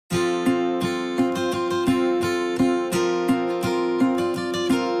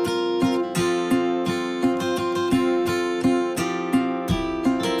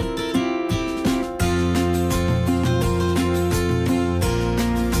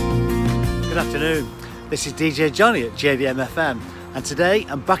Good afternoon, this is DJ Johnny at JVM FM, and today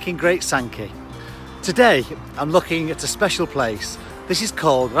I'm back in Great Sankey. Today I'm looking at a special place. This is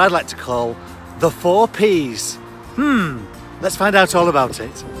called, what I'd like to call, the 4 Ps. Let's find out all about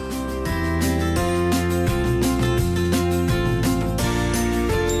it.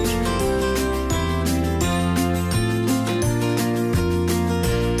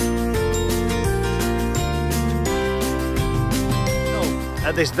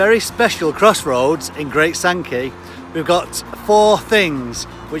 At this very special crossroads in Great Sankey, we've got 4 things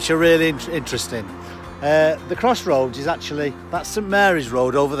which are really interesting. The crossroads is actually, that's St Mary's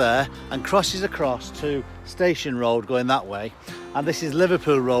Road over there, and crosses across to Station Road going that way. And this is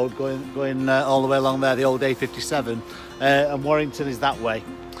Liverpool Road going all the way along there, the old A57, and Warrington is that way.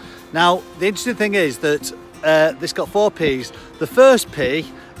 Now, the interesting thing is that this got 4 Ps. The first P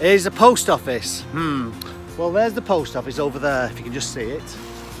is a post office. Well, there's the post office over there, if you can just see it.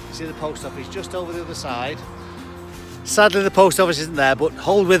 You see the post office just over the other side. Sadly, the post office isn't there, but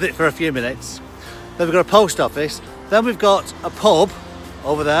hold with it for a few minutes. Then we've got a post office. Then we've got a pub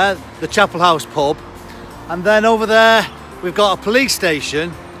over there, the Chapel House pub. And then over there, we've got a police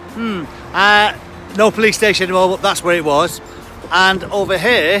station. No police station anymore, but that's where it was. And over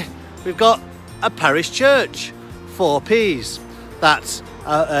here, we've got a parish church, 4 Ps. That's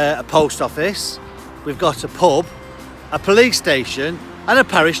a post office. We've got a pub, a police station, and a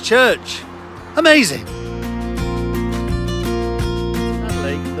parish church. Amazing!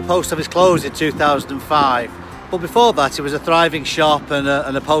 Sadly, the post office closed in 2005, but before that it was a thriving shop and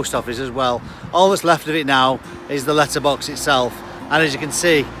a post office as well. All that's left of it now is the letterbox itself, and as you can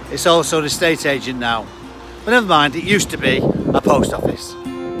see, it's also an estate agent now. But never mind, it used to be a post office.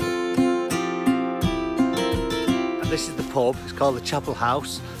 And this is the pub, it's called the Chapel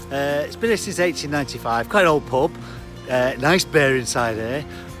House. It's been here since 1895, quite an old pub, nice beer inside here,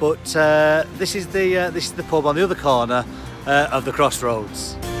 but this is the pub on the other corner of the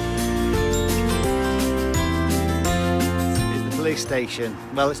crossroads. This is the police station.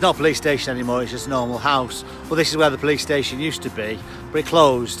 Well, it's not a police station anymore, it's just a normal house. Well, this is where the police station used to be, but it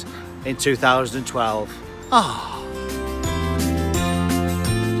closed in 2012.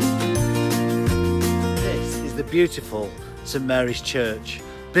 This is the beautiful St Mary's Church.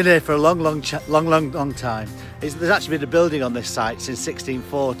 Been here for a long time. There's actually been a building on this site since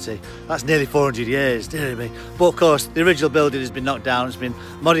 1640. That's nearly 400 years, dear me. But of course, the original building has been knocked down, it's been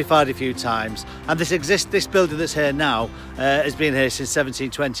modified a few times. And this building that's here now has been here since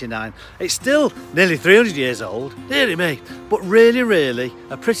 1729. It's still nearly 300 years old, dear me. But really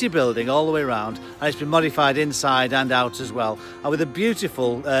a pretty building all the way around. And it's been modified inside and out as well. And with a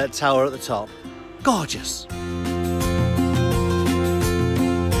beautiful tower at the top. Gorgeous.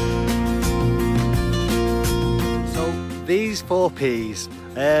 These 4 Ps,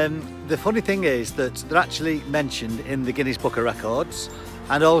 the funny thing is that they're actually mentioned in the Guinness Book of Records,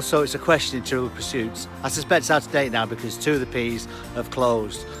 and also it's a question in Trivial Pursuits. I suspect it's out of date now because 2 of the Ps have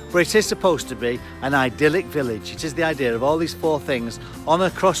closed. But it is supposed to be an idyllic village. It is the idea of all these 4 things on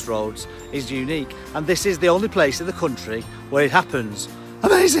a crossroads is unique, and this is the only place in the country where it happens.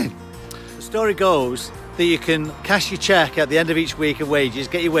 Amazing! The story goes that you can cash your cheque at the end of each week of wages,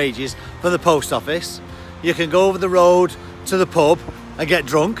 get your wages from the post office. You can go over the road to the pub and get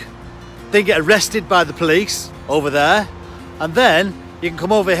drunk, then get arrested by the police over there, and then you can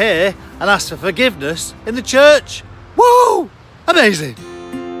come over here and ask for forgiveness in the church. Woo! Amazing!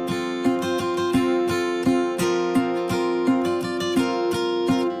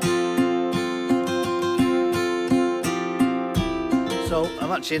 So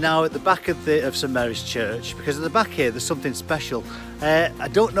I'm actually now at the back of St Mary's Church, because at the back here there's something special. I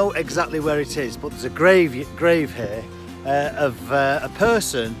don't know exactly where it is, but there's a grave here of a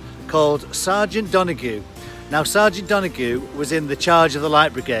person called Sergeant Donahue. Now, Sergeant Donahue was in the charge of the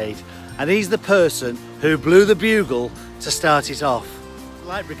Light Brigade, and he's the person who blew the bugle to start it off. The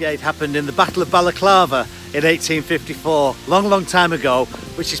Light Brigade happened in the Battle of Balaclava in 1854, long time ago,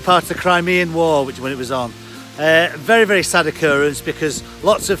 which is part of the Crimean War, when it was on. Very sad occurrence, because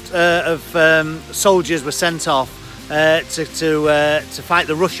lots of soldiers were sent off to fight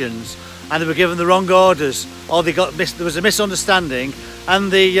the Russians, and they were given the wrong orders, or there was a misunderstanding,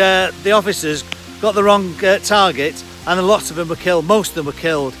 and the officers got the wrong target, and lots of them were killed. Most of them were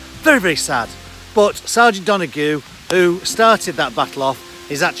killed. Very sad. But Sergeant Donahue, who started that battle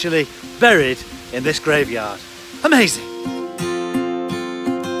off, is actually buried in this graveyard. Amazing.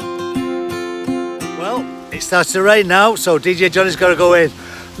 Well, it starts to rain now, so DJ Johnny's got to go in.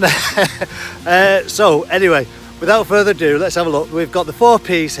 So anyway, without further ado, let's have a look. We've got the 4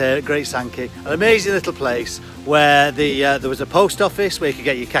 Ps here at Great Sankey, an amazing little place where there was a post office where you could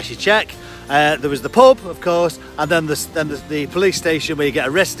get your cashy cheque. There was the pub, of course, and then the police station where you get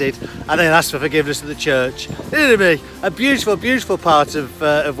arrested and then ask for forgiveness at the church. Isn't it me? A beautiful, beautiful part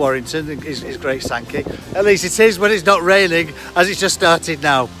of Warrington is Great Sankey. At least it is when it's not raining, as it's just started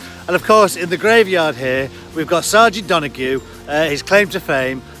now. And of course, in the graveyard here, we've got Sergeant Donahue, his claim to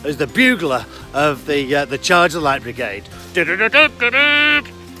fame as the bugler of the Charge of the Light Brigade.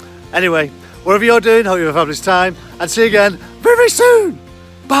 Anyway, whatever you're doing, hope you have a fabulous time, and see you again very, very soon.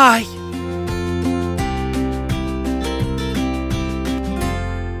 Bye.